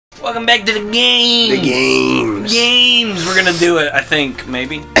Welcome back to the game. The games. Games. We're gonna do it. I think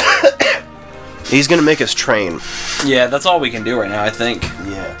maybe. He's gonna make us train. Yeah, that's all we can do right now. I think.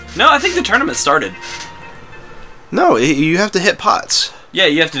 Yeah. No, I think the tournament started. No, you have to hit pots. Yeah,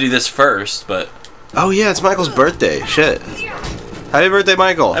 you have to do this first, but. Oh yeah, it's Michael's birthday. Shit. Happy birthday,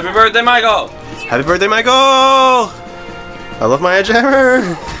 Michael. Happy birthday, Michael. Happy birthday, Michael. I love my edge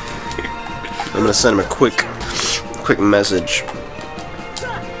hammer. I'm gonna send him a quick message.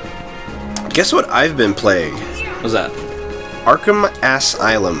 Guess what I've been playing? What's that? Arkham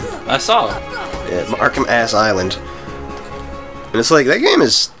Asylum. I saw it. Yeah, Arkham Asylum. And it's like, that game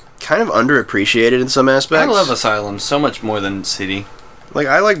is kind of underappreciated in some aspects. I love Asylum so much more than City. Like,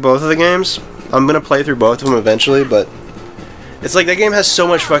 I like both of the games. I'm gonna play through both of them eventually, but it's like that game has so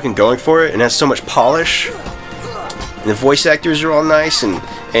much fucking going for it and has so much polish. And the voice actors are all nice, and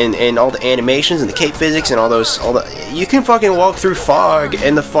all the animations and the cape physics and all the you can fucking walk through fog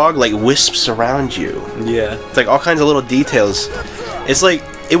and the fog like wisps around you. Yeah. It's like all kinds of little details. It's like,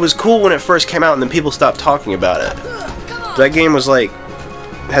 it was cool when it first came out and then people stopped talking about it. That game was like,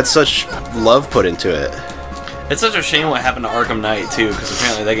 had such love put into it. It's such a shame what happened to Arkham Knight too, because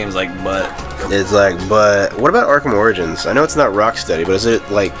apparently that game's like butt. It's like, but what about Arkham Origins? I know it's not Rocksteady, but is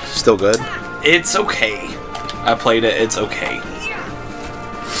it like still good? It's okay. I played it, it's okay.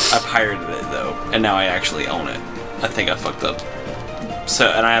 I pirated it though, and now I actually own it. I think I fucked up. So,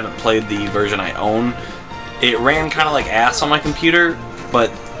 and I haven't played the version I own. It ran kind of like ass on my computer,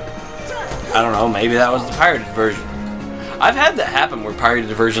 but I don't know, maybe that was the pirated version. I've had that happen where pirated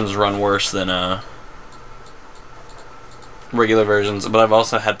versions run worse than regular versions, but I've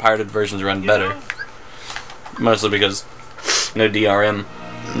also had pirated versions run better. Mostly because no DRM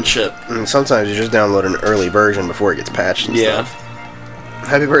and shit. And sometimes you just download an early version before it gets patched and stuff.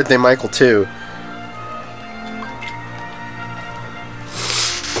 Happy birthday, Michael, too.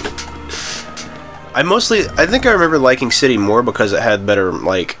 I think I remember liking City more because it had better,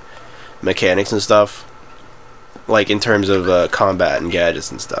 like, mechanics and stuff. Like, in terms of combat and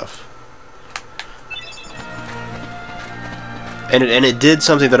gadgets and stuff. And it did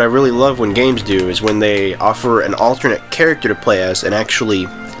something that I really love when games do, is when they offer an alternate character to play as and actually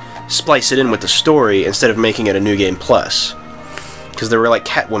splice it in with the story instead of making it a New Game Plus. Because there were like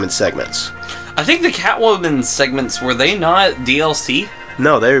Catwoman segments. I think the Catwoman segments, were they not DLC?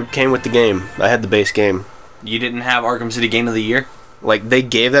 No, they came with the game. I had the base game. You didn't have Arkham City Game of the Year? Like, they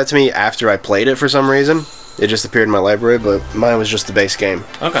gave that to me after I played it for some reason. It just appeared in my library, but mine was just the base game.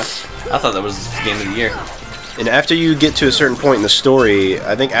 Okay. I thought that was Game of the Year. And after you get to a certain point in the story,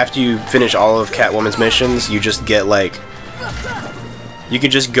 I think after you finish all of Catwoman's missions, you just get, like... You can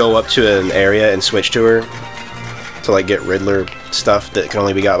just go up to an area and switch to her to, like, get Riddler stuff that can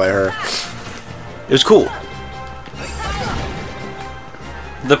only be got by her. It was cool.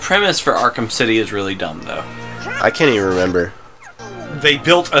 The premise for Arkham City is really dumb, though. I can't even remember. They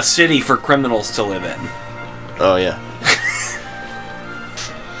built a city for criminals to live in. Oh, yeah.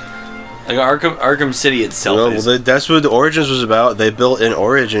 Like, Arkham City itself is... Well, that's what the Origins was about. They built an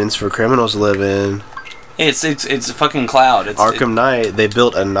Origins for criminals to live in. It's a fucking cloud. Arkham Knight, they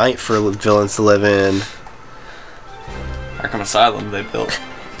built a night for villains to live in. Arkham Asylum, they built.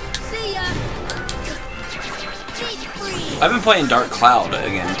 I've been playing Dark Cloud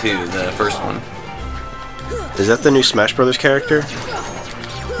again, too, the first one. Is that the new Smash Brothers character?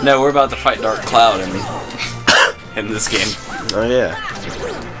 No, we're about to fight Dark Cloud in this game. Oh, yeah.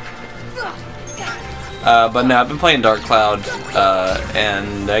 But no, I've been playing Dark Cloud,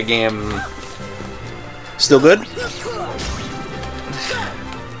 and that game... Still good?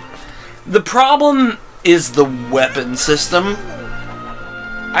 The problem is the weapon system.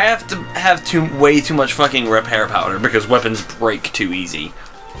 I have to have way too much fucking repair powder because weapons break too easy.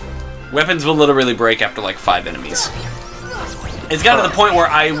 Weapons will literally break after like 5 enemies. It's got to the point where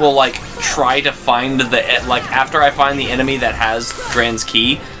I will like try to find the after I find the enemy that has Dran's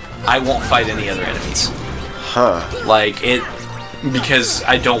key, I won't fight any other enemies. Huh. Like it because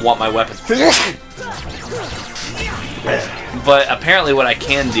I don't want my weapon. But apparently what I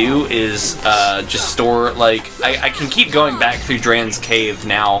can do is just store, like, I can keep going back through Dran's cave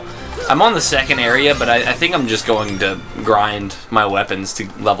now. I'm on the second area, but I think I'm just going to grind my weapons to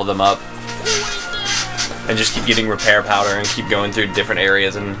level them up. And just keep getting repair powder and keep going through different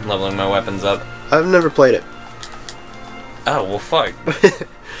areas and leveling my weapons up. I've never played it. Oh, well, fuck.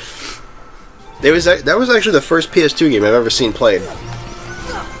 That was actually the first PS2 game I've ever seen played.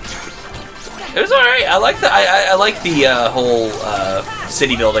 It was alright. I like the whole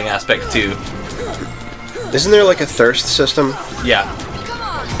city building aspect too. Isn't there like a thirst system? Yeah,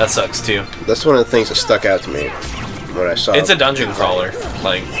 that sucks too. That's one of the things that stuck out to me when I saw it. It's a dungeon crawler.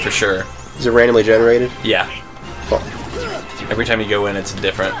 like, for sure. Is it randomly generated? Yeah. Oh. Every time you go in, it's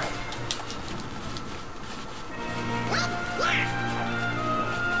different.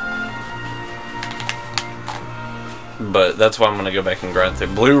 But that's why I'm gonna go back and grind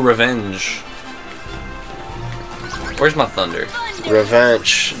through. Blue Revenge. Where's my thunder?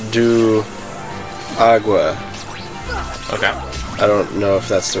 Revenge du Agua. Okay. I don't know if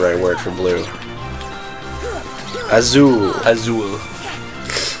that's the right word for blue. Azul. Azul.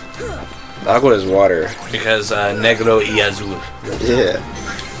 Agua is water. Because negro y azul. Yeah.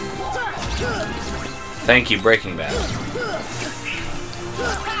 Thank you, Breaking Bad.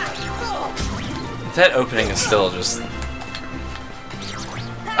 That opening is still just...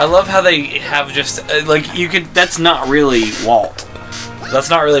 I love how they have just... like, you could... That's not really Walt. That's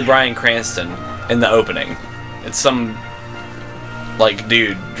not really Bryan Cranston in the opening. It's some, like,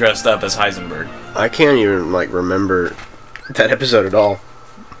 dude dressed up as Heisenberg. I can't even, like, remember that episode at all.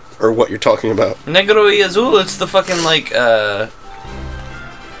 Or what you're talking about. Negro y Azul, it's the fucking, like,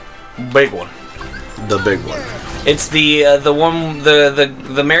 big one. The big one. It's the one,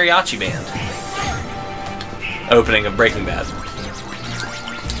 the mariachi band. Opening of Breaking Bad.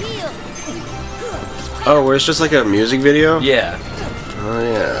 Oh, where it's just like a music video? Yeah. Oh,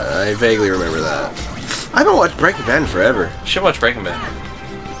 yeah. I vaguely remember that. I haven't watched Breaking Bad in forever. You should watch Breaking Bad.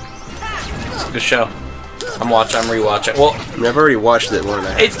 It's a good show. I'm rewatching. Well, I mean, I've already watched it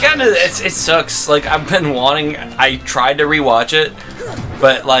 1.5. it's kind of, it sucks. Like, I've been wanting, I tried to rewatch it,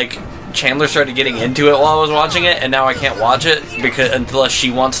 but, like, Chandler started getting into it while I was watching it, and now I can't watch it because unless she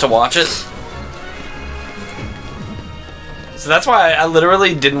wants to watch it. So that's why I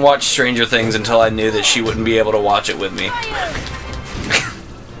literally didn't watch Stranger Things until I knew that she wouldn't be able to watch it with me.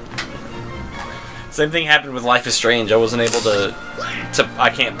 Same thing happened with Life is Strange. I wasn't able to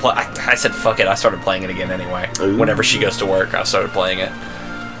I can't play. I said fuck it. I started playing it again anyway. Ooh. Whenever she goes to work, I started playing it.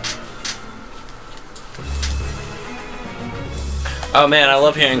 Oh man, I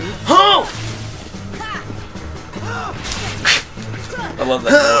love hearing "Oh!" I love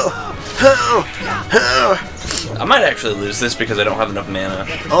that. I might actually lose this because I don't have enough mana.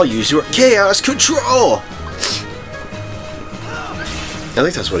 I'll use your chaos control. I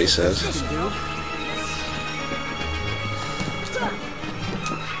think that's what he says.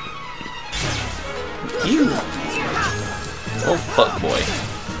 You. Oh fuck boy.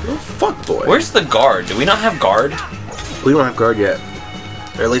 Oh fuck boy. Where's the guard? Do we not have guard? We don't have guard yet.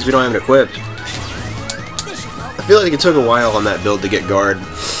 Or at least we don't have it equipped. I feel like it took a while on that build to get guard.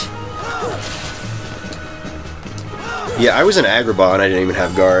 Yeah, I was an Agrabah and I didn't even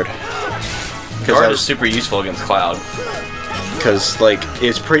have guard. Guard is super useful against Cloud. Because, like,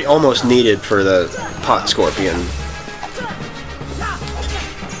 it's pretty almost needed for the pot scorpion.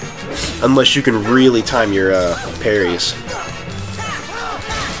 Unless you can really time your parries.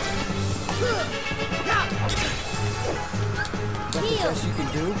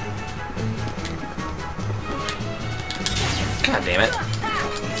 God damn it.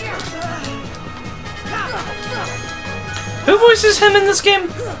 Who voices him in this game?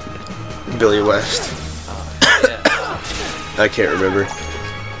 Billy West. Yeah. I can't remember.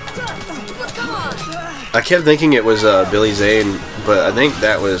 I kept thinking it was Billy Zane, but I think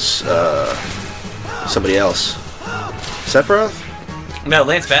that was somebody else. Sephiroth? No,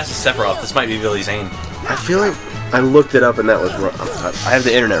 Lance Bass is Sephiroth. This might be Billy Zane. I feel like I looked it up and that was wrong. I have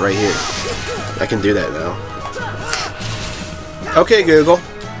the internet right here. I can do that now. Okay, Google.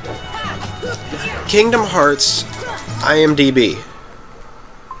 Kingdom Hearts IMDb.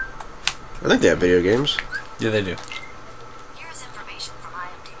 I think they have video games. Yeah, they do. Here's information from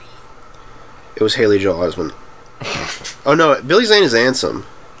IMDb. It was Haley Joel Osment. Oh no, Billy Zane is Ansem.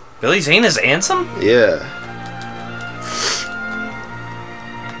 Billy Zane is Ansem? Yeah.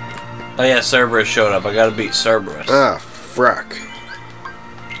 Oh yeah, Cerberus showed up. I gotta beat Cerberus. Ah, frack.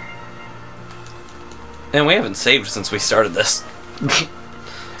 And we haven't saved since we started this.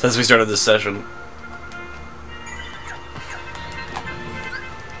 Since we started this session.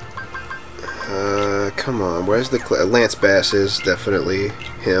 Come on. Where's the Lance Bass is definitely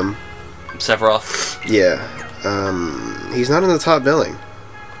him. Sephiroth. Yeah. He's not in the top billing.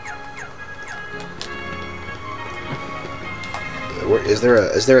 Is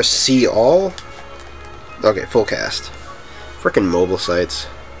there a see all? Okay, full cast. Frickin' mobile sites.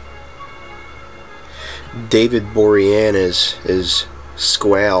 David Borean is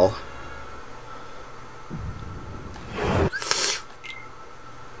Squall.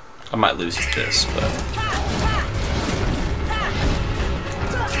 I might lose to this, but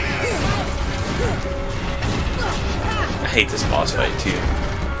I hate this boss fight too.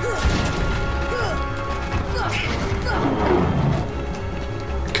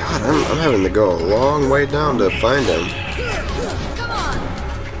 God, I'm having to go a long way down to find him.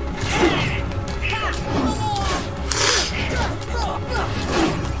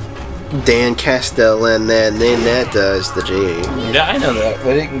 Dan Castellan, then that does the genie. Yeah, I know that.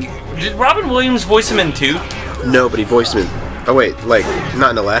 But did Robin Williams voice him in 2? No, but he voiced him in... Oh wait, like,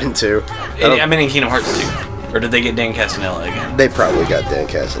 not in Aladdin 2. I mean in Kingdom Hearts 2. Or did they get Dan Castellaneta again? They probably got Dan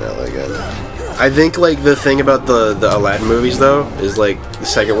Castellaneta again. I think, like, the thing about the Aladdin movies, though, is, like, the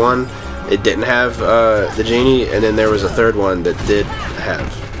second one, it didn't have the genie, and then there was a third one that did have.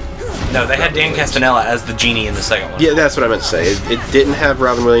 No, they had Dan Castellaneta as the genie in the second one. Yeah, that's what I meant to say. It didn't have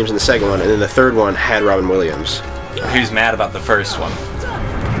Robin Williams in the second one, and then the third one had Robin Williams. Who's mad about the first one?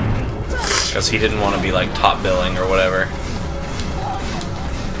 Because he didn't want to be, like, top billing or whatever.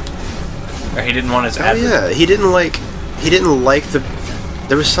 Or he didn't want his yeah, he didn't like the...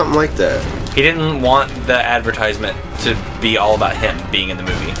 There was something like that. He didn't want the advertisement to be all about him being in the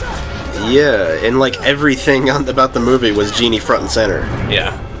movie. Yeah, and, like, everything about the movie was Genie front and center.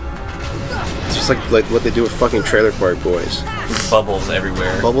 Yeah. It's just like what they do with fucking Trailer Park Boys. Bubbles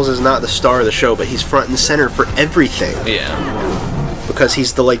everywhere. Bubbles is not the star of the show, but he's front and center for everything. Yeah. Because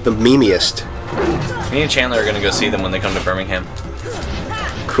he's the memiest. Me and Chandler are gonna go see them when they come to Birmingham.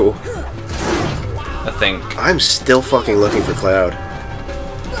 Cool. I think. I'm still fucking looking for Cloud.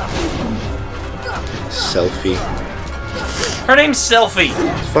 Selfie. Her name's Selfie.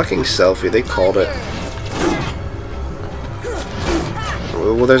 Fucking Selfie. They called it.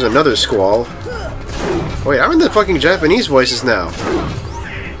 Well, there's another squall. Wait, I'm in the fucking Japanese voices now.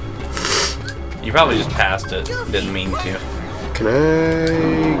 You probably just passed it. Didn't mean to. Can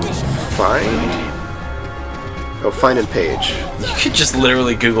I find? Oh, find in page. You could just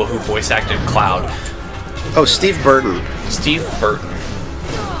literally Google who voice acted Cloud. Oh, Steve Burton. Steve Burton.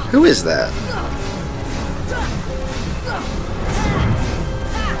 Who is that?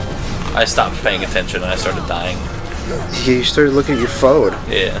 I stopped paying attention and I started dying. You started looking at your phone.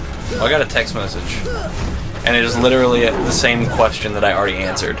 Yeah. Well, I got a text message. And it is literally the same question that I already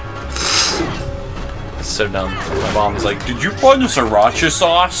answered. It's so dumb. My mom was like, "Did you find the sriracha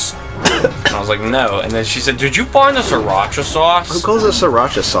sauce?" And I was like, "No." And then she said, "Did you find the sriracha sauce?" Who calls it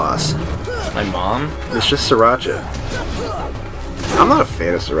sriracha sauce? My mom? It's just sriracha. I'm not a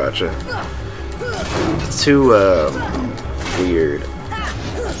fan of sriracha. It's too, weird.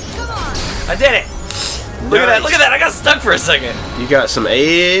 I did it! Look at that, look at that! I got stuck for a second! You got some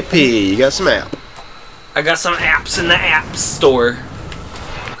AP, you got some app. I got some apps in the app store.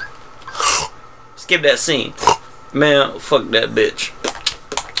 Skip that scene. Man, fuck that bitch.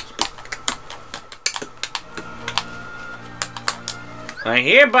 I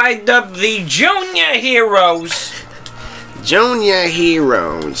hereby dub the Junior Heroes. Junior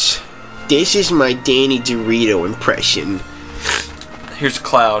Heroes. This is my Danny Dorito impression. Here's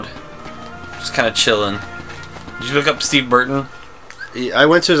Cloud. Just kind of chilling. Did you look up Steve Burton? I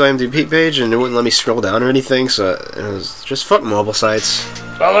went to his IMDb page and it wouldn't let me scroll down or anything, so it was just fuck mobile sites.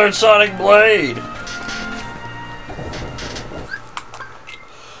 I learned Sonic Blade.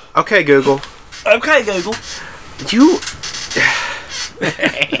 Okay, Google. Okay, Google. You...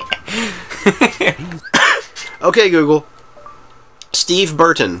 Okay, Google. Steve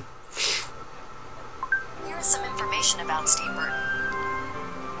Burton. Here is some information about Steve Burton.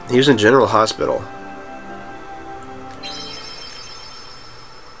 He was in General Hospital.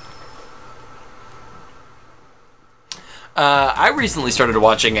 I recently started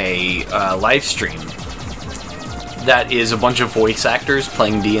watching a live stream that is a bunch of voice actors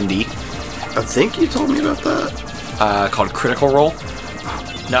playing D&D. I think you told me about that. Called Critical Role.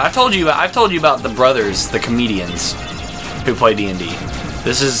 No, I've told you about the brothers, the comedians who play D&D.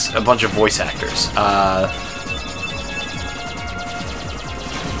 This is a bunch of voice actors.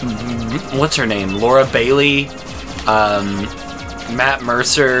 What's her name? Laura Bailey, Matt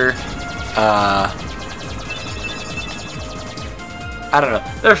Mercer. I don't know.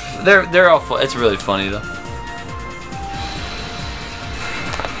 They're all fun. It's really funny though.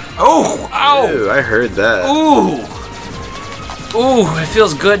 Oh! Ow! Ew, I heard that. Ooh! Ooh, it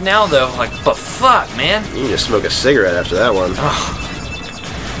feels good now though. Like, but fuck, man. You need to smoke a cigarette after that one.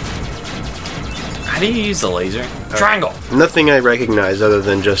 How do you use the laser? Triangle. Nothing I recognize other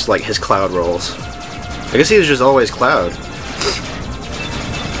than just like his Cloud rolls. I guess he was just always Cloud.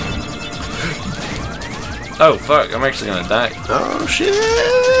 Oh fuck! I'm actually gonna die. Oh shit!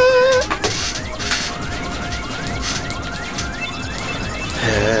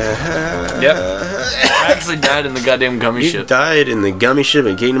 Yep. I actually died in the goddamn gummy You ship. died in the gummy ship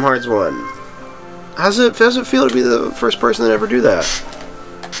in Kingdom Hearts 1. How's it feel to be the first person to ever do that?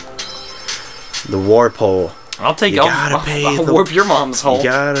 The Warpole. I'll take. You I'll warp your mom's hole. You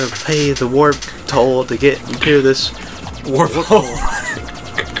gotta pay the warp toll to get into this Warp hole.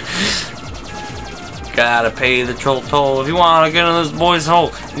 Gotta pay the troll toll if you want to get in this boy's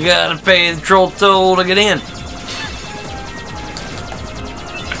hole. You gotta pay the troll toll to get in.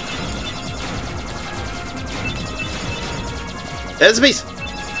 That's a piece.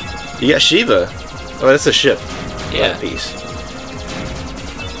 You got Shiva. Oh, that's a ship. Yeah. Not a piece.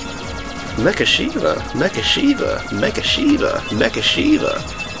 Mecha Shiva. Mecha Shiva. Mecha Shiva. Mecha Shiva.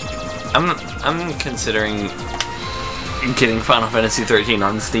 I'm considering getting Final Fantasy 13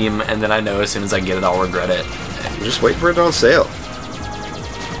 on Steam, and then I know as soon as I get it, I'll regret it. Just wait for it on sale.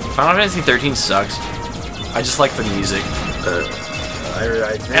 Final Fantasy 13 sucks. I just like the music.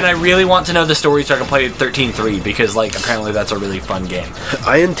 And I really want to know the story so I can play 13.3 because, like, apparently that's a really fun game.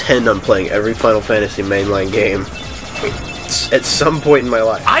 I intend on playing every Final Fantasy mainline game at some point in my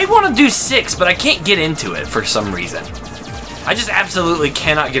life. I want to do 6, but I can't get into it for some reason. I just absolutely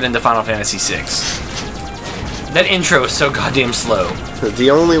cannot get into Final Fantasy 6. That intro is so goddamn slow.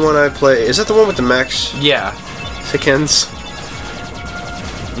 The only one I play... Is that the one with the Mechs? Yeah. Mechsicans?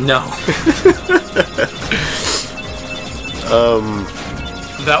 No.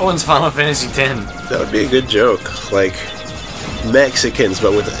 That one's Final Fantasy X. That would be a good joke. Like, Mechsicans,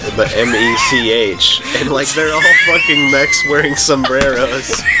 but M-E-C-H. And, like, they're all fucking mechs wearing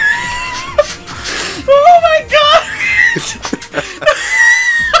sombreros. Oh my god!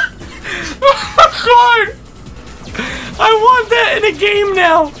 Oh my god! I want that in a game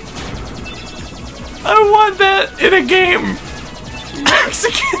now! I want that in a game!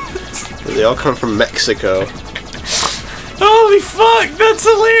 Mexicans! They all come from Mexico. Holy fuck, that's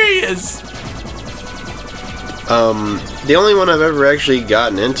hilarious! The only one I've ever actually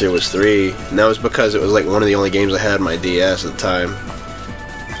gotten into was 3, and that was because it was like one of the only games I had on my DS at the time.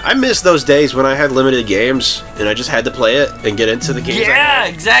 I miss those days when I had limited games, and I just had to play it and get into the games. Yeah,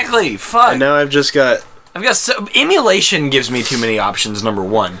 exactly, fuck! And now I've got emulation gives me too many options, number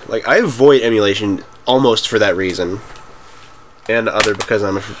one. Like, I avoid emulation almost for that reason. And other because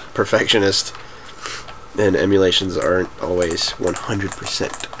I'm a perfectionist. And emulations aren't always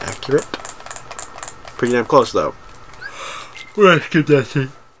 100% accurate. Pretty damn close, though. Let's get that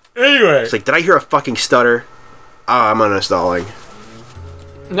thing. Anyway. It's like, did I hear a fucking stutter? Ah, I'm uninstalling.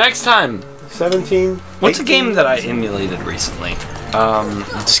 Next time. 17? What's 18? a game that I emulated recently?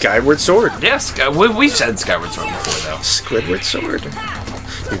 Skyward Sword. Yes, we've said Skyward Sword before, though. Squidward Sword.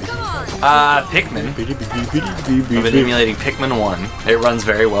 Pikmin. I've been emulating Pikmin 1. It runs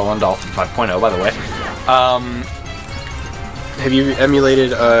very well on Dolphin 5.0, by the way. Have you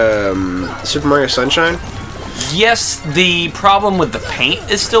emulated Super Mario Sunshine? Yes, the problem with the paint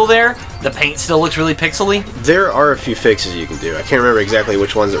is still there. The paint still looks really pixely. There are a few fixes you can do. I can't remember exactly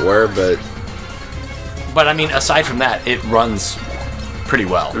which ones it were, but... But, I mean, aside from that, it runs pretty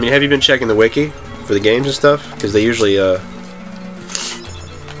well. I mean, have you been checking the wiki for the games and stuff? Because they usually, No.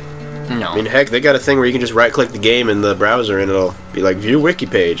 I mean, heck, they got a thing where you can just right-click the game in the browser and it'll be like, view wiki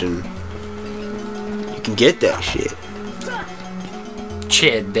page, and you can get that shit.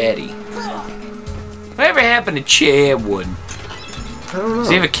 Chad Daddy. Whatever happened to Chadwood? I don't know. Does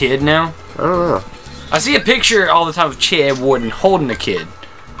he have a kid now? I don't know. I see a picture all the time of Chad Warden holding a kid.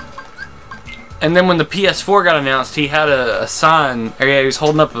 And then when the PS4 got announced, he had a sign, or yeah, he was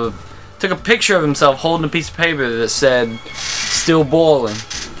holding up took a picture of himself holding a piece of paper that said, "Still boiling."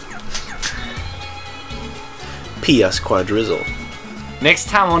 P.S. Quadrizzle. Next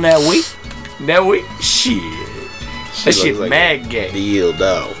time on that week, shit. That shit like mad gay.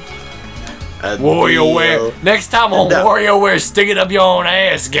 Dildo. WarioWare. Next time on WarioWare, stick it up your own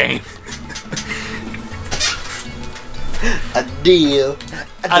ass game. A deal.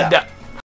 A